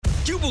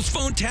Jubal's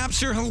phone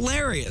taps are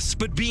hilarious,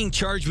 but being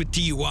charged with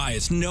DUI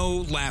is no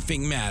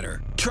laughing matter.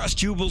 Trust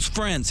Jubal's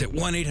friends at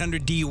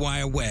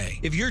 1-800-DUI-AWAY.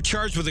 If you're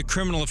charged with a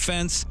criminal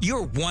offense,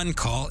 your one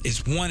call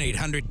is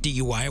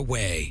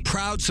 1-800-DUI-AWAY.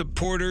 Proud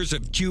supporters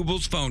of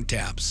Jubal's phone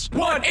taps.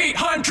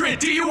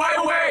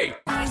 1-800-DUI-AWAY.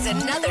 It's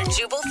another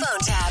Jubal phone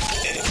tap.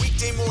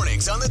 Weekday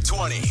mornings on the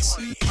 20s.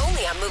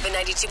 Only on Moving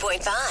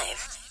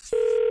 92.5.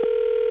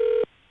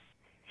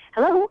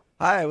 Hello,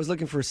 Hi, I was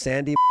looking for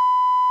Sandy.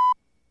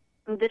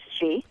 this is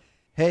she.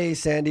 Hey,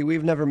 Sandy,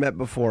 we've never met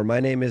before.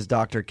 My name is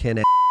Dr.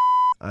 Ken.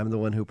 I'm the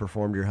one who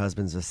performed your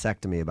husband's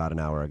vasectomy about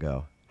an hour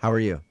ago. How are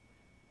you?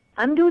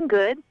 I'm doing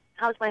good.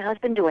 How's my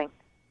husband doing?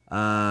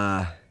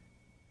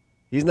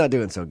 He's not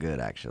doing so good,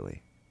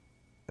 actually.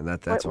 And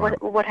that's why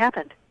What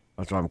happened?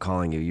 that's why I'm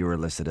calling you. You were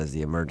listed as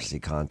the emergency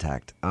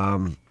contact.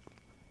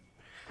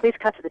 Please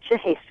cut to the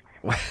chase.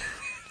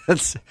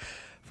 That's a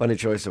funny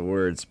choice of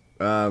words.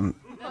 So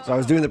I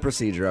was doing the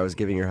procedure. I was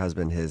giving your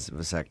husband his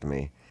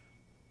vasectomy,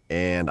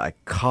 and I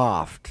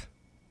coughed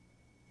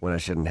when I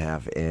shouldn't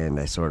have, and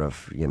I sort of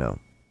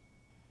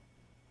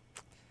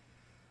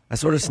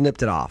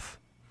snipped it off.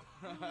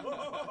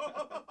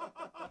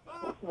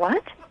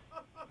 What?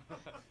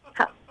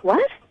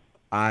 What?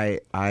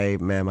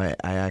 Ma'am, I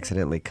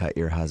accidentally cut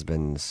your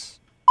husband's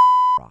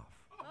off.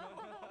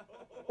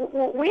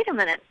 Wait a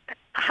minute.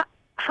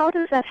 How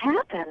does that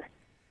happen?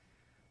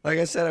 Like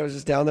I said, I was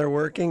just down there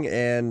working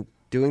and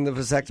doing the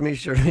vasectomy.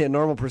 Should be a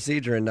normal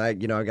procedure, and I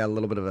got a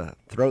little bit of a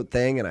throat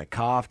thing, and I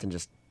coughed, and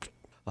just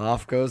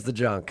off goes the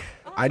junk.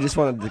 I just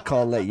wanted to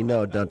call and let you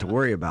know not to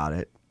worry about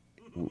it.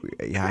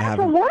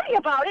 Don't worry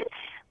about it.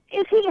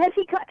 Is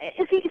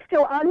he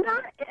still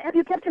under? Have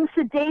you kept him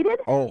sedated?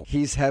 Oh,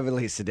 he's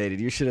heavily sedated.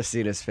 You should have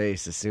seen his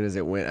face as soon as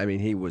it went. I mean,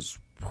 he was,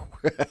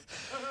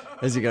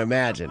 as you can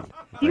imagine.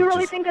 Do you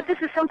really think that this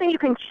is something you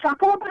can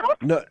chuckle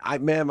about? No,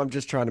 ma'am, I'm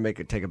just trying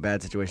to take a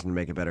bad situation and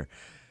make it better.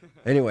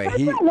 Anyway,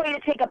 There's no way to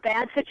take a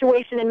bad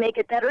situation and make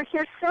it better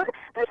here, sir.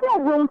 There's no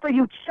room for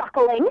you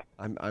chuckling.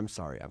 I'm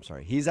sorry.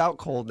 He's out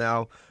cold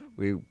now.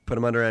 We put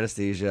him under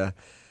anesthesia.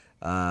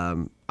 I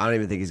don't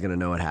even think he's going to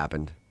know what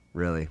happened,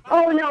 really.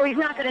 Oh, no, he's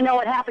not going to know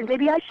what happened.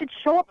 Maybe I should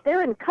show up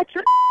there and cut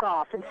your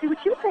off and see what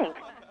you think.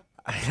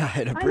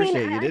 I'd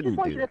appreciate you didn't I just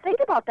want do you that. to think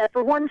about that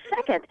for 1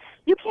 second.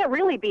 You can't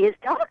really be his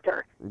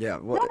doctor. Yeah,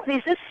 well, No,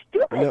 he's just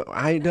stupid. no,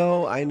 I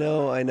know.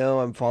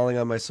 I'm falling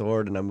on my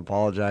sword, and I'm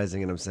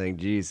apologizing, and I'm saying,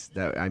 geez,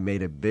 that I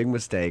made a big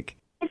mistake.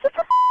 Is this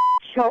a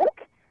joke?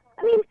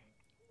 I mean,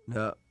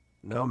 No,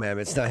 ma'am,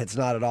 it's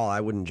not at all.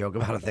 I wouldn't joke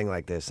about a thing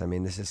like this. I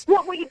mean, this is...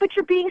 but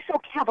you're being so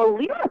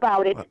cavalier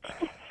about it.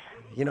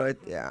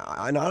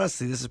 And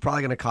honestly, this is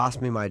probably going to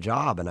cost me my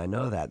job, and I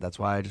know that. That's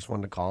why I just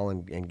wanted to call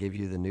and give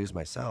you the news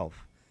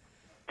myself.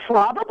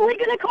 Probably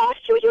going to cost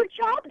you your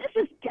job?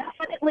 This is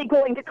definitely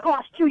going to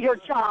cost you your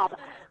job.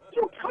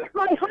 You cut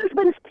my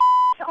husband's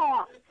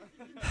off.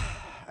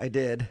 I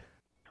did.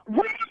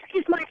 Where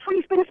is my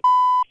husband's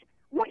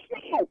Right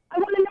now. I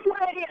want to know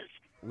where it is.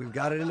 We've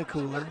got it in the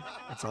cooler.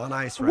 It's on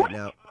ice right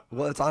now.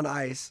 Well, it's on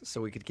ice, so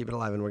we could keep it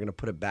alive, and we're going to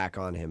put it back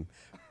on him.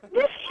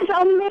 This is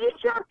a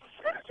major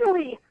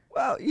surgery.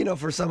 Well,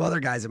 for some other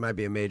guys, it might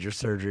be a major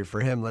surgery. For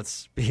him,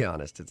 let's be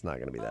honest, it's not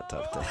going to be that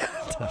tough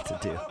to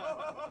do.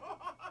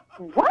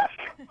 What?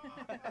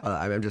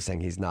 I'm just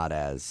saying he's not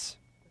as...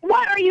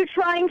 What are you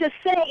trying to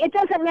say? It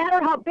doesn't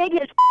matter how big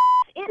his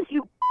is,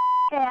 you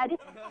head.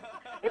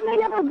 It may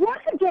never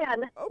work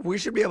again. We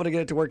should be able to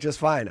get it to work just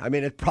fine. I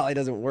mean, it probably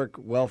doesn't work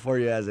well for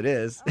you as it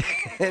is.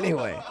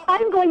 Anyway.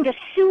 I'm going to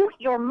sue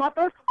your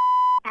mother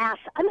ass.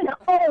 I'm going to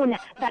own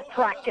that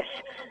practice.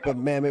 But,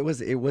 ma'am, it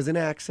was an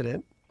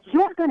accident.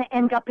 You're going to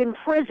end up in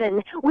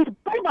prison with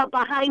Bubba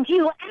behind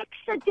you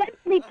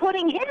accidentally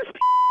putting his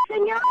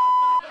in your...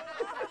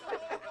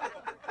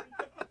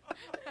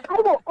 I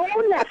will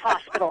own that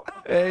hospital.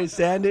 Hey,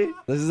 Sandy.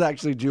 This is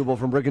actually Jubal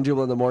from Brick and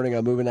Jubal in the Morning.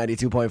 I'm moving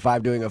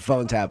 92.5 doing a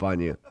phone tap on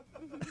you.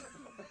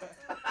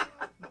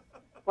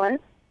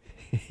 What?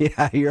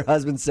 Yeah, your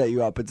husband set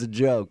you up. It's a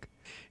joke.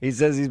 He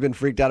says he's been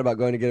freaked out about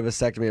going to get a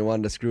vasectomy and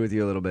wanted to screw with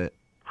you a little bit.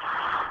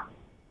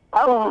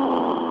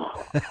 Oh.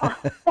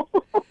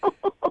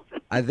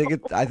 I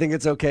think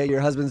it's okay.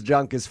 Your husband's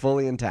junk is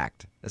fully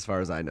intact, as far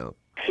as I know.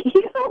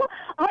 You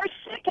are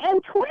sick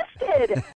and twisted.